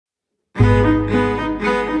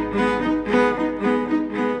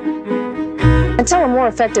Until a more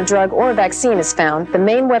effective drug or vaccine is found, the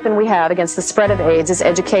main weapon we have against the spread of AIDS is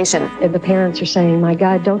education. If the parents are saying, my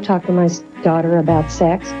God, don't talk to my daughter about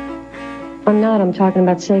sex, I'm talking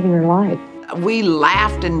about saving her life. We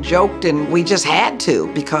laughed and joked, and we just had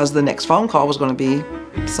to, because the next phone call was going to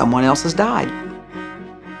be, someone else has died.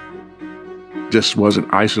 Just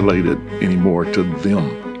wasn't isolated anymore to them.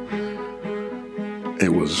 It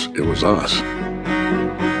was us.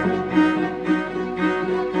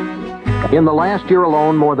 In the last year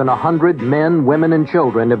alone, more than 100 men, women, and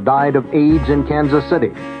children have died of AIDS in Kansas City.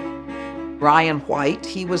 Ryan White,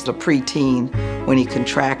 he was a preteen when he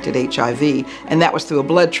contracted HIV, and that was through a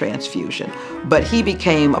blood transfusion. But he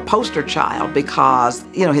became a poster child because,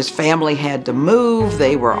 his family had to move,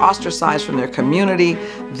 they were ostracized from their community.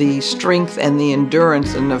 The strength and the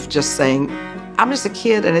endurance and of just saying, I'm just a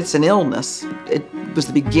kid and it's an illness. It was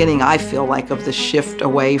the beginning, I feel like, of the shift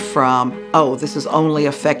away from, oh, this is only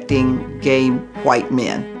affecting gay white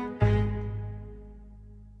men.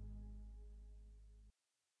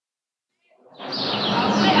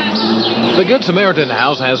 The Good Samaritan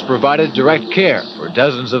House has provided direct care for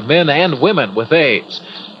dozens of men and women with AIDS.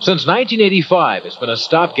 Since 1985, it's been a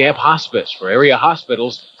stopgap hospice for area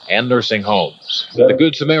hospitals and nursing homes. The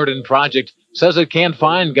Good Samaritan Project says it can't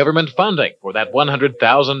find government funding for that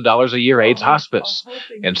 $100,000 a year AIDS hospice.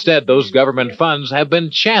 Instead, those government funds have been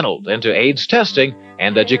channeled into AIDS testing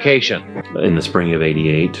and education. In the spring of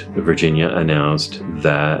 '88, Virginia announced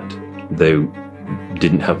that they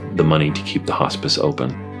didn't have the money to keep the hospice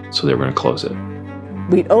open, so they were going to close it.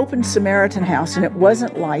 We'd opened Samaritan House, and it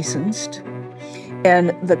wasn't licensed.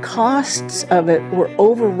 And the costs of it were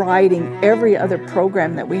overriding every other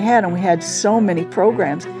program that we had, and we had so many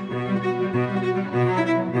programs.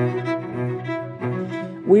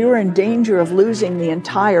 We were in danger of losing the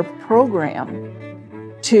entire program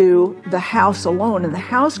to the house alone, and the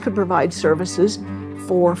house could provide services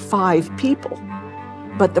for 5 people.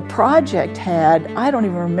 But the project had, I don't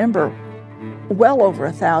even remember, well over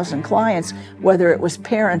 1,000 clients, whether it was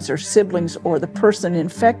parents or siblings or the person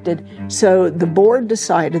infected. So the board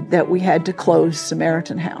decided that we had to close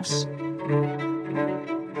Samaritan House.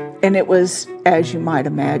 And it was, as you might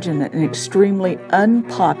imagine, an extremely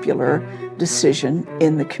unpopular decision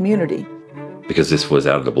in the community. Because this was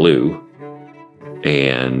out of the blue,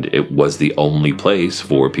 and it was the only place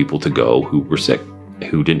for people to go who were sick,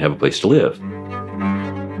 who didn't have a place to live.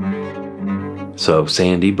 So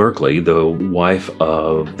Sandy Berkeley, the wife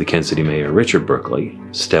of the Kansas City Mayor Richard Berkeley,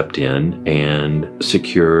 stepped in and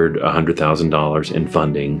secured $100,000 in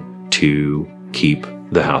funding to keep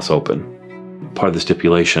the house open. Part of the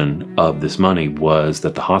stipulation of this money was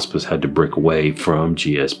that the hospice had to break away from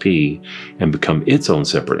GSP and become its own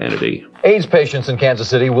separate entity. AIDS patients in Kansas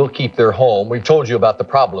City will keep their home. We've told you about the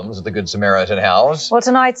problems at the Good Samaritan House. Well,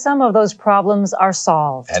 tonight, some of those problems are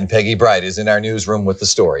solved. And Peggy Bright is in our newsroom with the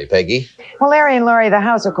story. Peggy? Well, Larry and Lori, the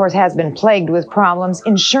house, of course, has been plagued with problems,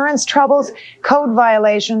 insurance troubles, code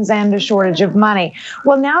violations, and a shortage of money.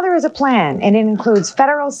 Well, now there is a plan, and it includes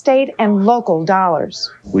federal, state, and local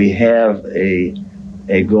dollars. We have a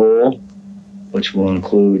goal which will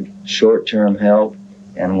include short-term help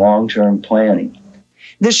and long-term planning.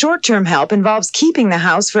 The short-term help involves keeping the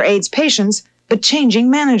house for AIDS patients, but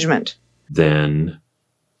changing management. Then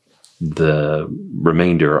the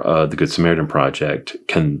remainder of the Good Samaritan Project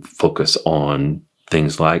can focus on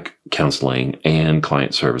things like counseling and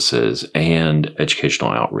client services and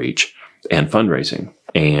educational outreach and fundraising.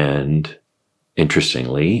 And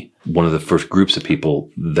interestingly, one of the first groups of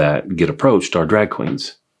people that get approached are drag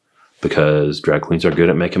queens, because drag queens are good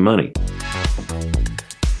at making money.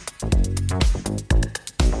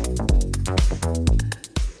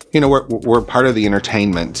 We're part of the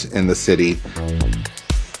entertainment in the city,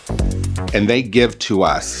 and they give to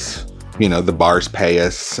us. The bars pay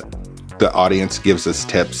us, the audience gives us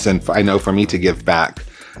tips, and I know for me to give back,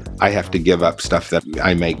 I have to give up stuff that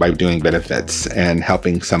I make by doing benefits and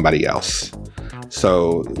helping somebody else.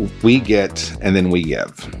 So we get, and then we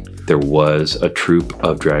give. There was a troupe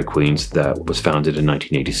of drag queens that was founded in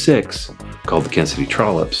 1986 called the Kansas City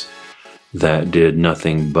Trollops that did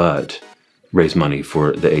nothing but raise money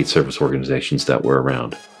for the AIDS service organizations that were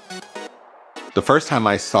around. The first time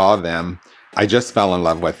I saw them, I just fell in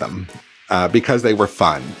love with them because they were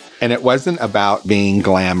fun. And it wasn't about being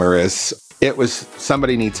glamorous. It was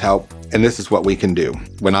somebody needs help, and this is what we can do.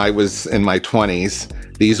 When I was in my 20s,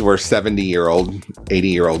 these were 70-year-old,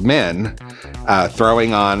 80-year-old men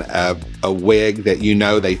throwing on a wig that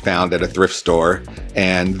they found at a thrift store,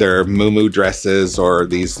 and their muumuu dresses or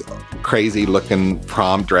these crazy-looking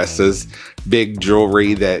prom dresses big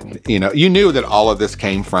jewelry that, you knew that all of this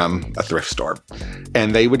came from a thrift store.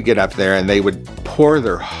 And they would get up there and they would pour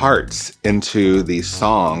their hearts into these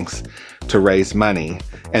songs to raise money.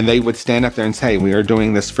 And they would stand up there and say, we are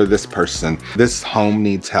doing this for this person. This home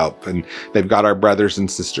needs help. And they've got our brothers and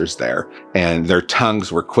sisters there. And their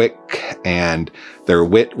tongues were quick and their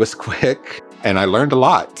wit was quick. And I learned a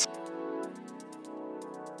lot.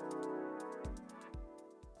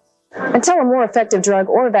 Until a more effective drug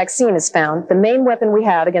or a vaccine is found, the main weapon we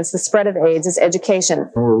have against the spread of AIDS is education.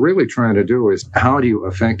 What we're really trying to do is, how do you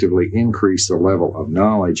effectively increase the level of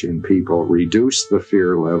knowledge in people, reduce the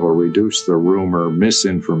fear level, reduce the rumor,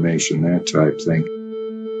 misinformation, that type thing.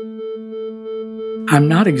 I'm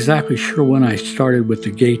not exactly sure when I started with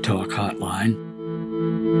the Gay Talk hotline.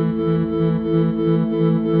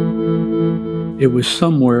 It was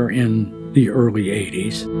somewhere in the early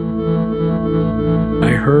 80s.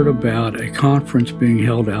 I heard about a conference being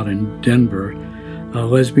held out in Denver, a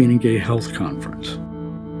lesbian and gay health conference.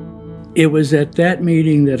 It was at that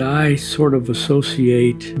meeting that I sort of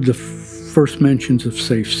associate the first mentions of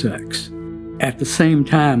safe sex. At the same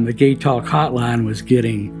time, the Gay Talk hotline was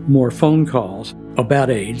getting more phone calls about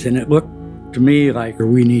AIDS, and it looked to me like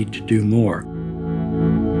we need to do more.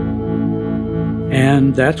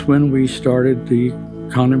 And that's when we started the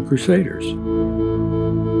Condom Crusaders.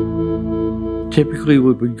 Typically,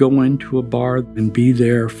 we would go into a bar and be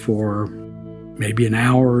there for maybe an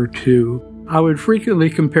hour or two. I would frequently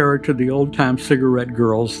compare it to the old-time cigarette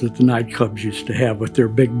girls that the nightclubs used to have with their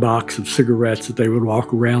big box of cigarettes that they would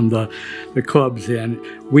walk around the clubs in.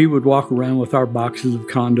 We would walk around with our boxes of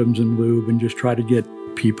condoms and lube and just try to get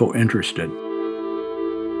people interested.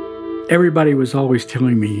 Everybody was always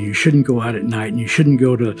telling me, you shouldn't go out at night and you shouldn't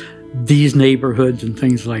go to these neighborhoods and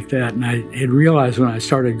things like that. And I had realized when I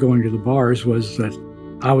started going to the bars was that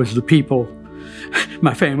I was the people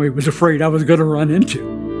my family was afraid I was going to run into.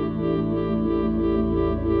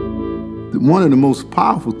 One of the most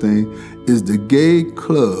powerful things is the gay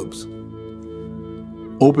clubs'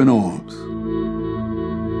 open arms.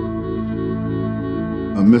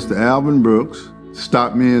 Mr. Alvin Brooks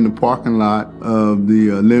stopped me in the parking lot of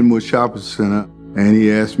the Linwood Shopping Center, and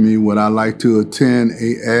he asked me would I like to attend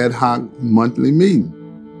a ad-hoc monthly meeting.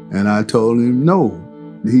 And I told him no.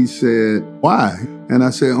 He said, why? And I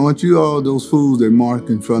said, aren't you all those fools that march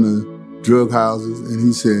in front of drug houses? And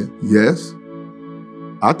he said, yes.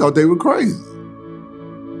 I thought they were crazy.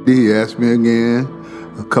 He asked me again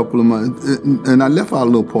a couple of months, and I left out a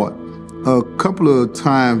little part. A couple of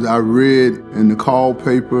times I read in the call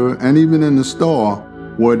paper and even in the store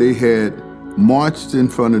where they had marched in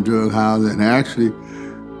front of drug houses and actually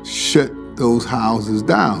shut those houses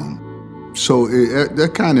down. So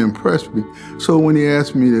that kind of impressed me. So when he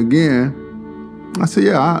asked me again, I said,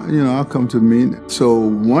 yeah, I'll come to the meeting. So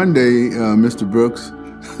one day, Mr. Brooks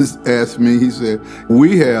asked me, he said,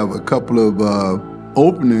 we have a couple of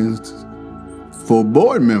openings for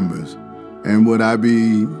board members, and would I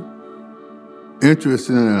be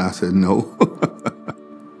interested in it? And I said, no.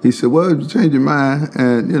 He said, well, if you change your mind,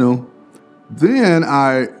 and then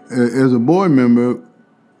I, as a board member,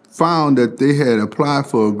 found that they had applied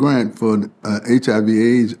for a grant for the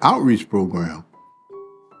HIV/AIDS outreach program.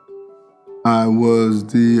 I was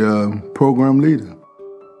the program leader.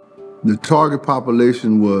 The target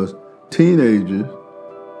population was teenagers,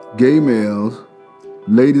 gay males,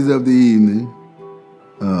 ladies of the evening,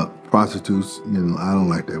 prostitutes, I don't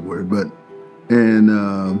like that word, and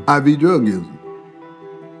IV drug users.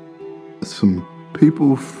 Some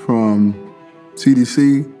people from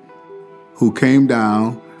CDC who came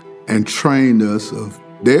down and trained us of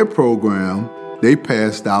their program. They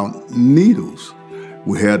passed out needles.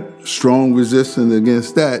 We had strong resistance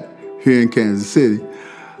against that here in Kansas City,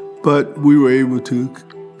 but we were able to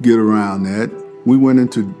get around that. We went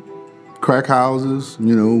into crack houses,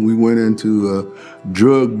 we went into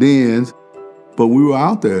drug dens, but we were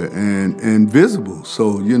out there and visible.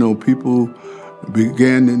 So, people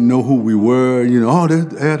began to know who we were, oh,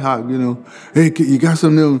 that's Ad-Hoc, hey, you got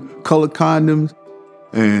some of them colored condoms?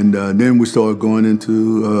 And then we started going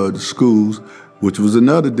into the schools, which was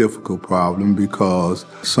another difficult problem because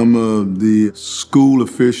some of the school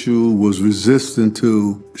official was resistant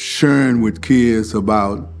to sharing with kids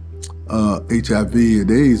about HIV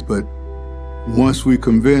and AIDS, but once we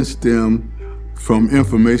convinced them from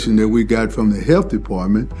information that we got from the health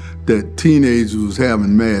department that teenagers was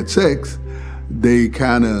having mad sex, they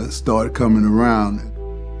kind of started coming around.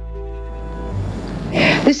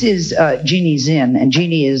 This is Jeannie Zinn, and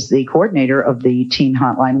Jeannie is the coordinator of the teen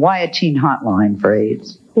hotline. Why a teen hotline for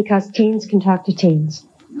AIDS? Because teens can talk to teens.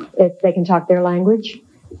 If they can talk their language,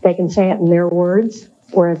 they can say it in their words,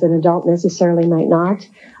 whereas an adult necessarily might not.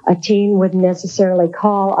 A teen wouldn't necessarily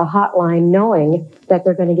call a hotline knowing that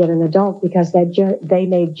they're going to get an adult because they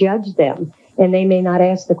may judge them, and they may not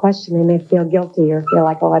ask the question. They may feel guilty or feel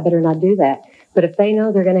like, oh, I better not do that. But if they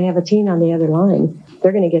know they're going to have a teen on the other line,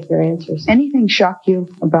 they're going to get their answers. Anything shock you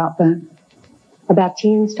about that? About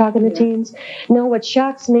teens talking to teens? No, what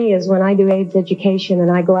shocks me is when I do AIDS education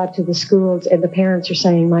and I go out to the schools and the parents are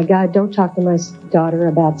saying, my God, don't talk to my daughter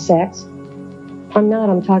about sex. I'm not.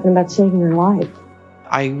 I'm talking about saving her life.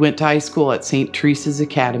 I went to high school at St. Teresa's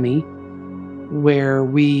Academy, where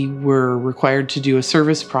we were required to do a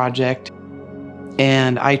service project,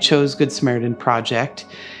 and I chose Good Samaritan Project.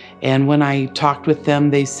 And when I talked with them,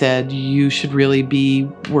 they said, you should really be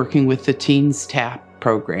working with the Teens TAP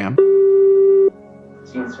program.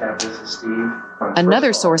 Teens TAP, this is Steve.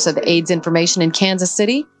 Another source of AIDS information in Kansas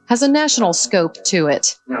City has a national scope to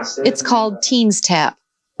it. It's called Teens TAP,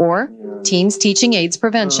 or Teens Teaching AIDS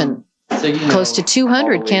Prevention. Close to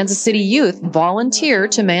 200 Kansas City youth volunteer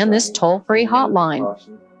to man this toll-free hotline.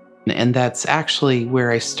 And that's actually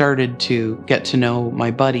where I started to get to know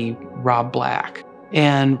my buddy, Rob Black.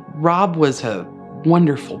 And Rob was a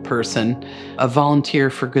wonderful person, a volunteer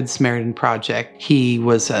for Good Samaritan Project. He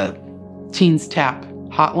was a Teens TAP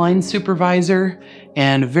hotline supervisor,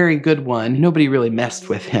 and a very good one. Nobody really messed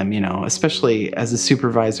with him, especially as a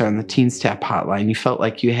supervisor on the Teens TAP hotline. You felt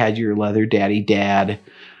like you had your leather daddy dad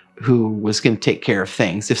who was going to take care of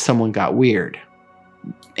things if someone got weird.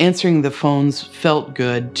 Answering the phones felt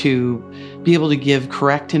good to be able to give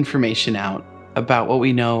correct information out about what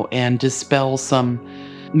we know and dispel some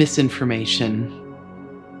misinformation.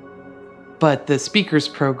 But the speakers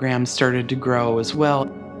program started to grow as well.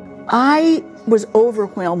 I was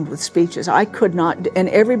overwhelmed with speeches. I could not, and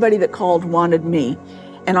everybody that called wanted me.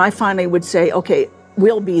 And I finally would say, okay,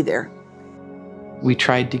 we'll be there. We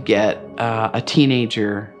tried to get a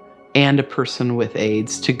teenager and a person with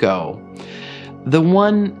AIDS to go. The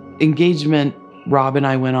one engagement Rob and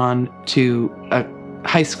I went on to a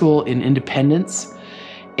high school in Independence,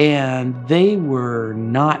 and they were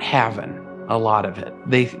not having a lot of it.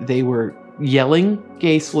 They were yelling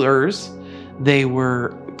gay slurs. They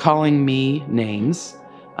were calling me names.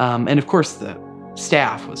 And of course, the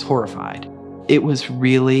staff was horrified. It was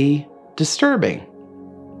really disturbing.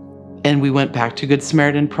 And we went back to Good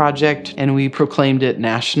Samaritan Project and we proclaimed it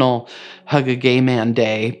National Hug a Gay Man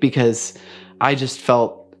Day because I just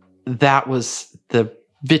felt that was the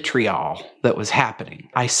vitriol that was happening.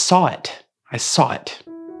 I saw it.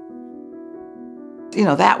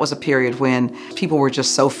 That was a period when people were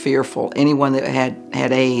just so fearful. Anyone that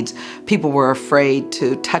had AIDS, people were afraid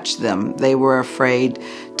to touch them. They were afraid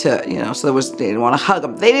to, so they didn't want to hug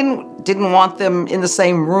them. They didn't want them in the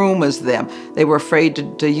same room as them. They were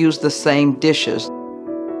afraid to use the same dishes.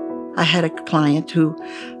 I had a client who,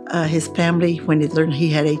 his family, when they learned he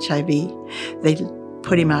had HIV, they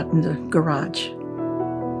put him out in the garage.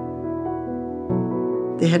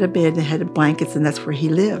 They had a bed, they had blankets, and that's where he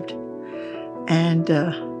lived. And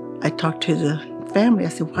I talked to the family. I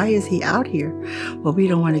said, why is he out here? Well, they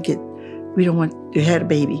had a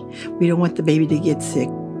baby. We don't want the baby to get sick.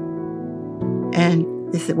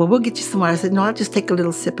 And they said, well, we'll get you some water. I said, no, I'll just take a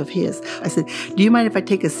little sip of his. I said, do you mind if I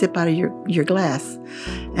take a sip out of your glass?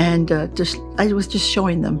 And I was just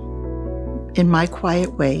showing them in my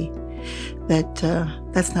quiet way that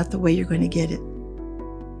that's not the way you're going to get it.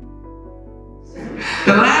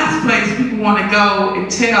 The last place people want to go and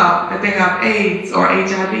tell that they have AIDS or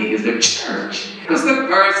HIV is their church. Because the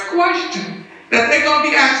first question that they're going to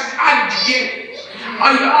be asked is, how did you get it?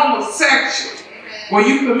 Are you homosexual? Were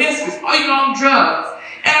you promiscuous? Are you on drugs?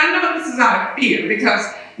 And I know this is out of fear because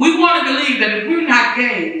we want to believe that if we're not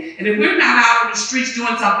gay and if we're not out on the streets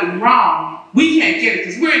doing something wrong, we can't get it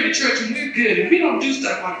because we're in the church and we're good and we don't do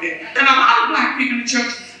stuff like that. And a lot of black people in the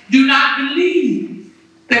church do not believe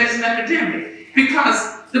that it's an epidemic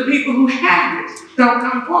because the people who have it don't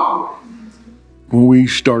come forward. When we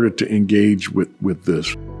started to engage with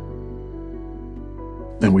this,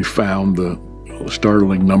 and we found the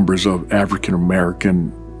startling numbers of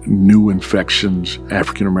African-American new infections,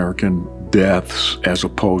 African-American deaths, as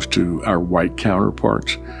opposed to our white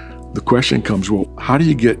counterparts, the question comes, well, how do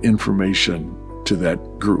you get information to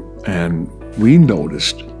that group? And we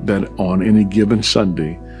noticed that on any given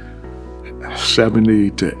Sunday,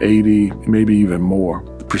 70 to 80, maybe even more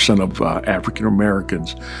 % of African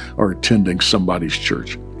Americans are attending somebody's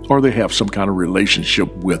church, or they have some kind of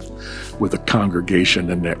relationship with a congregation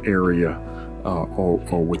in their area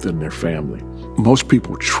or within their family. Most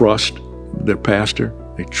people trust their pastor.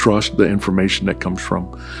 They trust the information that comes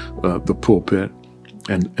from the pulpit.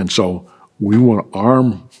 And so we want to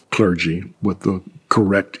arm clergy with the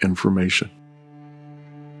correct information.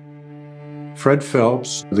 Fred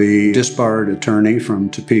Phelps, the disbarred attorney from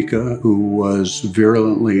Topeka who was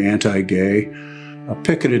virulently anti-gay,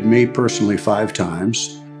 picketed me personally 5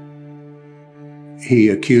 times. He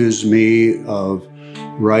accused me of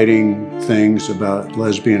writing things about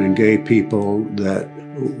lesbian and gay people that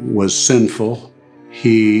was sinful.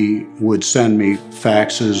 He would send me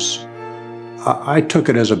faxes. I took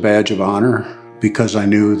it as a badge of honor because I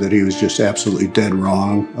knew that he was just absolutely dead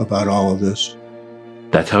wrong about all of this.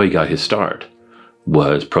 That's how he got his start,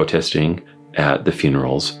 was protesting at the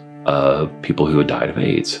funerals of people who had died of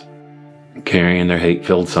AIDS, carrying their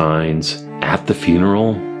hate-filled signs at the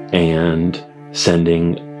funeral and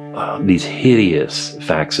sending these hideous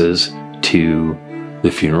faxes to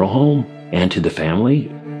the funeral home and to the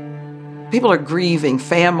family. People are grieving.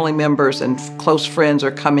 Family members and close friends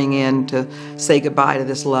are coming in to say goodbye to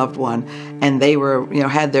this loved one. And they were,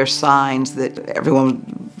 had their signs that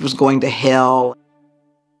everyone was going to hell.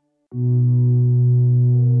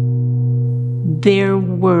 There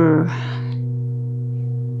were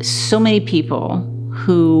so many people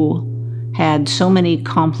who had so many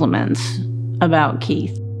compliments about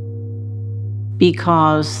Keith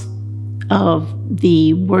because of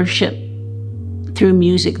the worship through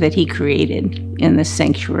music that he created in the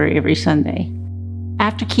sanctuary every Sunday.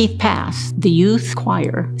 After Keith passed, the youth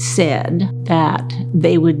choir said that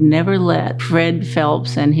they would never let Fred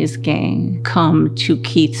Phelps and his gang come to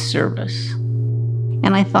Keith's service.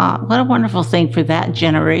 And I thought, what a wonderful thing for that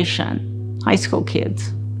generation, high school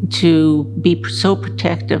kids, to be so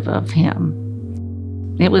protective of him.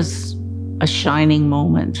 It was a shining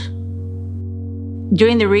moment.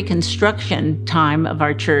 During the Reconstruction time of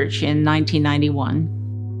our church in 1991,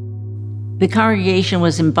 the congregation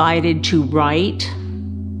was invited to write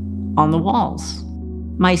on the walls.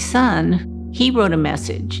 My son, he wrote a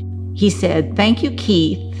message. He said, "Thank you,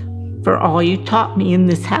 Keith, for all you taught me in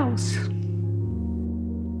this house."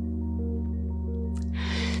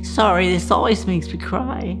 Sorry, this always makes me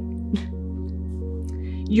cry.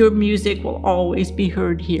 Your music will always be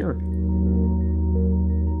heard here.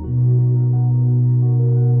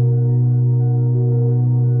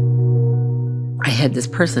 I had this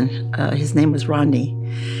person, his name was Rodney,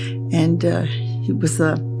 and he was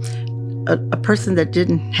a person that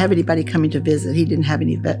didn't have anybody coming to visit. He didn't have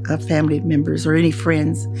any family members or any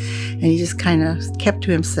friends, and he just kind of kept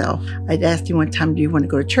to himself. I'd asked him one time, "Do you want to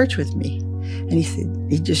go to church with me?" And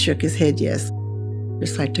he just shook his head yes.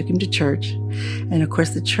 So I took him to church, and of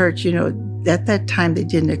course the church, at that time they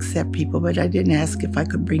didn't accept people, but I didn't ask if I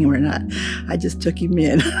could bring him or not. I just took him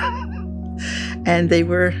in. And they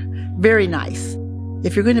were very nice.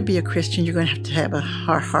 If you're going to be a Christian, you're going to have a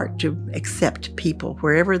heart to accept people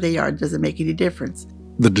wherever they are. It doesn't make any difference.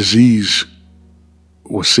 The disease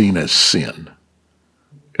was seen as sin.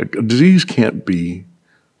 A disease can't be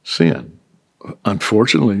sin.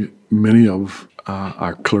 Unfortunately, many of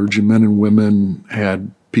our clergymen and women had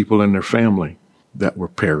people in their family that were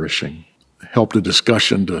perishing. Helped the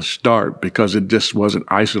discussion to start because it just wasn't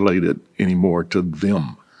isolated anymore to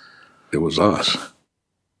them. It was us.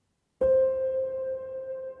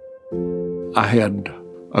 I had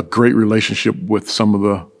a great relationship with some of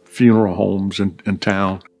the funeral homes in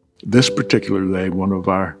town. This particular day, one of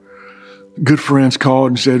our good friends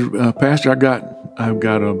called and said, "Pastor, I've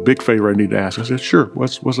got a big favor I need to ask." I said, "Sure,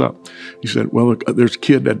 what's up?" He said, "Well, look, there's a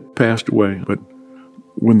kid that passed away, but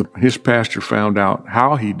when his pastor found out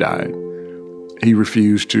how he died, he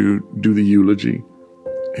refused to do the eulogy.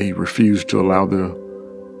 He refused to allow the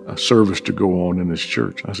service to go on in his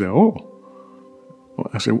church." I said, "Oh."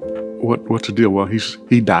 I said, What's the deal? Well,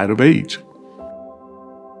 he died of AIDS.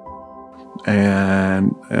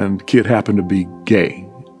 And the kid happened to be gay.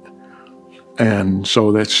 And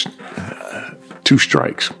so that's 2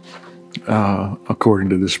 strikes, according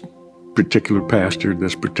to this particular pastor,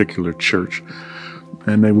 this particular church.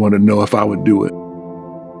 And they wanted to know if I would do it.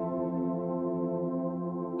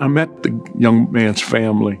 I met the young man's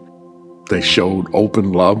family. They showed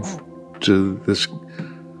open love to this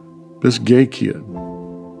gay kid.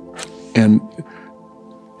 And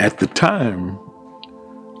at the time,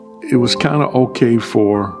 it was kind of okay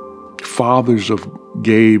for fathers of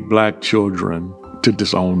gay black children to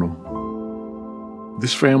disown them.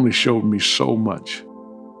 This family showed me so much.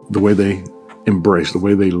 The way they embraced, the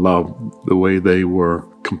way they loved, the way they were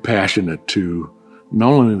compassionate to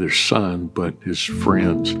not only their son, but his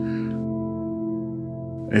friends.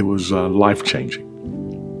 It was life-changing.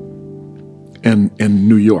 And in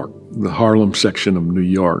New York, the Harlem section of New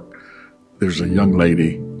York, there's a young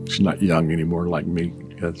lady. She's not young anymore like me.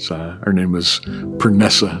 Her name is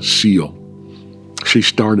Pernessa Seal. she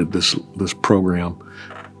started this program,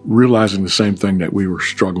 realizing the same thing that we were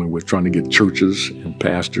struggling with, trying to get churches and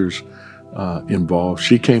pastors involved.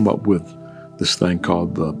 She came up with this thing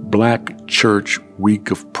called the Black Church Week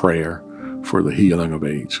of Prayer for the Healing of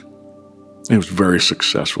AIDS. It was very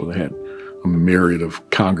successful. They had a myriad of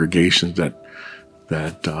congregations that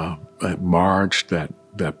marched,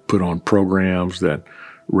 that put on programs, that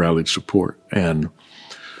rallied support. And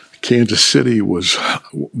Kansas City was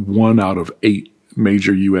one out of 8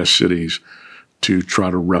 major U.S. cities to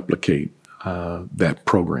try to replicate that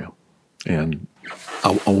program. And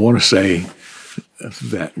I want to say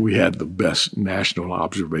that we had the best national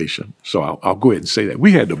observation. So I'll go ahead and say that.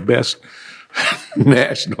 We had the best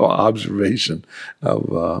national observation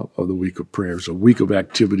of the Week of Prayers, a week of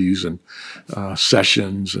activities and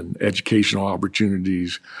sessions and educational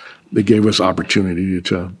opportunities. They gave us opportunity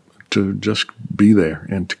to just be there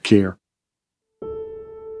and to care.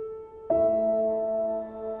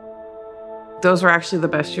 Those were actually the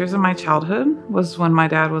best years of my childhood, was when my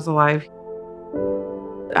dad was alive.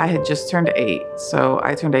 I had just turned 8, so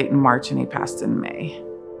I turned 8 in March and he passed in May.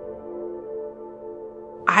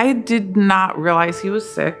 I did not realize he was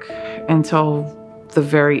sick until the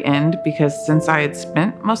very end, because since I had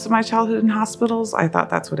spent most of my childhood in hospitals, I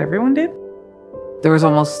thought that's what everyone did. There was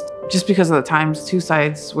almost, just because of the times, 2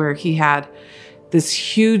 sides where he had this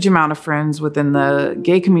huge amount of friends within the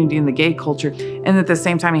gay community and the gay culture, and at the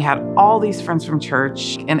same time he had all these friends from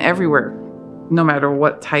church and everywhere, no matter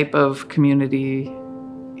what type of community.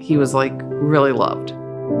 He was like really loved.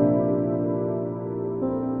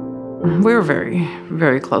 We were very,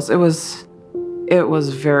 very close. It was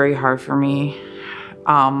very hard for me.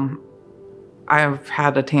 I've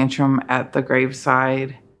had a tantrum at the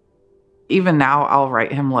graveside. Even now, I'll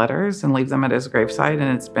write him letters and leave them at his graveside,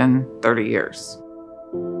 and it's been 30 years.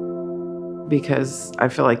 Because I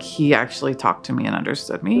feel like he actually talked to me and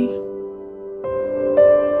understood me.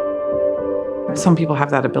 Some people have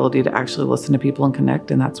that ability to actually listen to people and connect,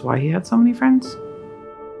 and that's why he had so many friends.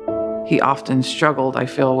 He often struggled, I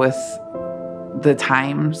feel, with the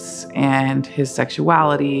times and his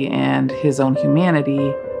sexuality and his own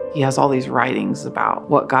humanity. He has all these writings about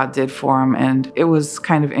what God did for him, and it was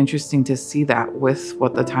kind of interesting to see that with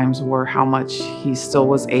what the times were, how much he still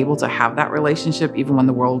was able to have that relationship, even when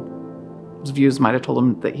the world's views might have told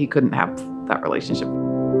him that he couldn't have that relationship.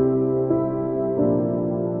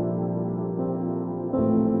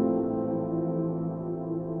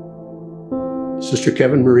 Sister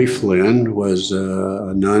Kevin Marie Flynn was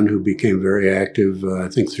a nun who became very active, I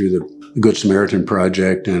think, through the Good Samaritan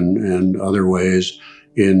Project and other ways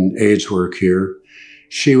in AIDS work here.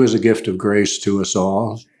 She was a gift of grace to us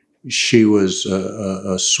all. She was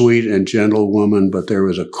a sweet and gentle woman, but there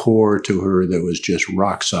was a core to her that was just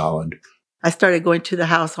rock solid. I started going to the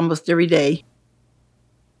house almost every day.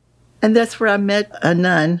 And that's where I met a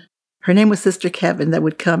nun. Her name was Sister Kevin, that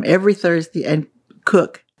would come every Thursday and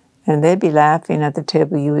cook. And they'd be laughing at the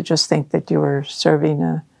table. You would just think that you were serving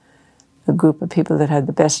a group of people that had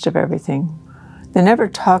the best of everything. They never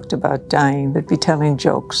talked about dying. They'd be telling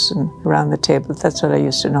jokes and around the table. That's what I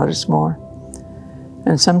used to notice more.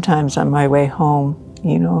 And sometimes on my way home,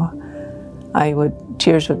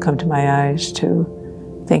 tears would come to my eyes to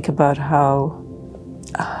think about how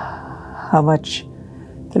much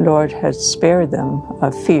the Lord had spared them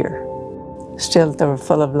of fear. Still, they were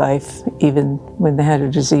full of life, even when they had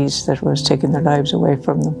a disease that was taking their lives away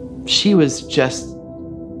from them. She was just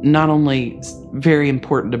not only very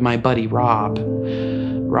important to my buddy Rob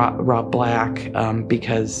Black,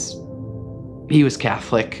 because he was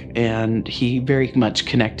Catholic and he very much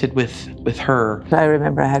connected with her. I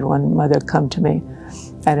remember I had one mother come to me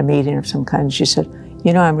at a meeting of some kind, and she said,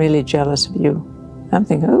 I'm really jealous of you. I'm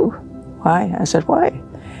thinking, oh, why? I said, why?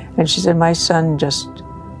 And she said, my son just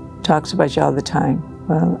talks about you all the time.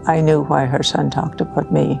 Well, I knew why her son talked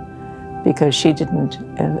about me, because she didn't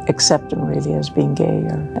accept him really as being gay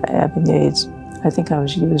or having AIDS. I think I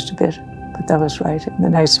was used a bit, but that was right, in a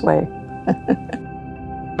nice way.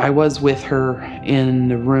 I was with her in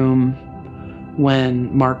the room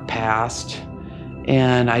when Mark passed,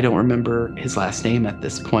 and I don't remember his last name at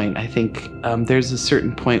this point. I think there's a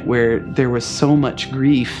certain point where there was so much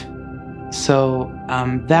grief. So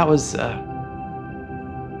that was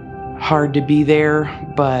hard to be there,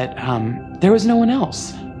 but there was no one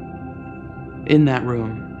else in that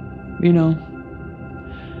room,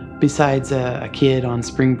 besides a kid on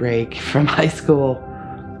spring break from high school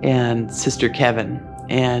and Sister Kevin.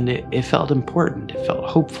 And it felt important, it felt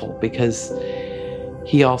hopeful, because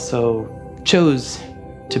he also chose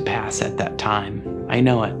to pass at that time. I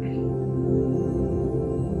know it.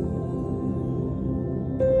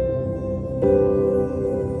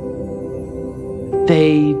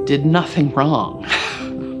 they did nothing wrong.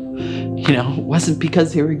 You know, it wasn't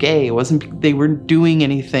because they were gay. It wasn't they weren't doing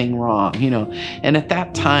anything wrong, you know. And at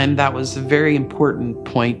that time, that was a very important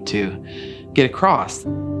point to get across.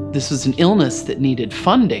 This was an illness that needed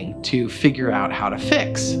funding to figure out how to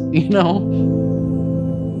fix, you know.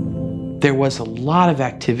 There was a lot of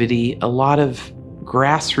activity, a lot of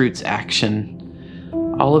grassroots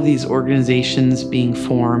action, all of these organizations being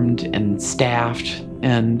formed and staffed,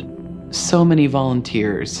 and so many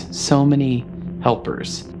volunteers, so many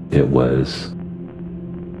helpers. It was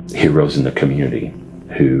heroes in the community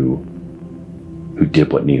who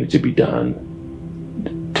did what needed to be done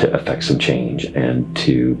to affect some change and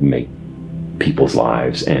to make people's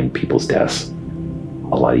lives and people's deaths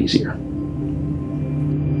a lot easier.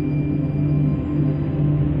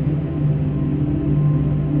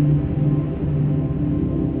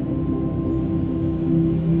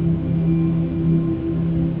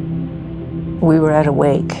 We were at a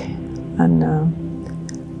wake, and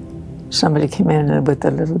somebody came in with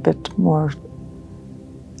a little bit more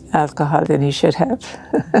alcohol than he should have.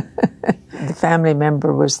 The family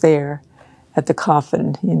member was there at the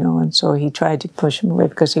coffin, you know, and so he tried to push him away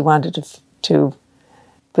because he wanted to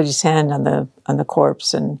put his hand on the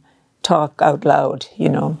corpse and talk out loud, you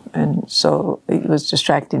know, and so it was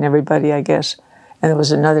distracting everybody, I guess. And there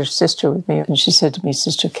was another sister with me, and she said to me,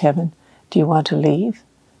 "Sister Kevin, do you want to leave?"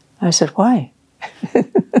 I said, "Why?"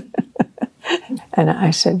 And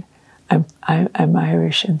I said, I'm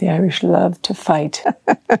Irish, and the Irish love to fight.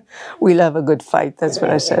 We love a good fight, that's what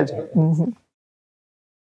I said. Mm-hmm.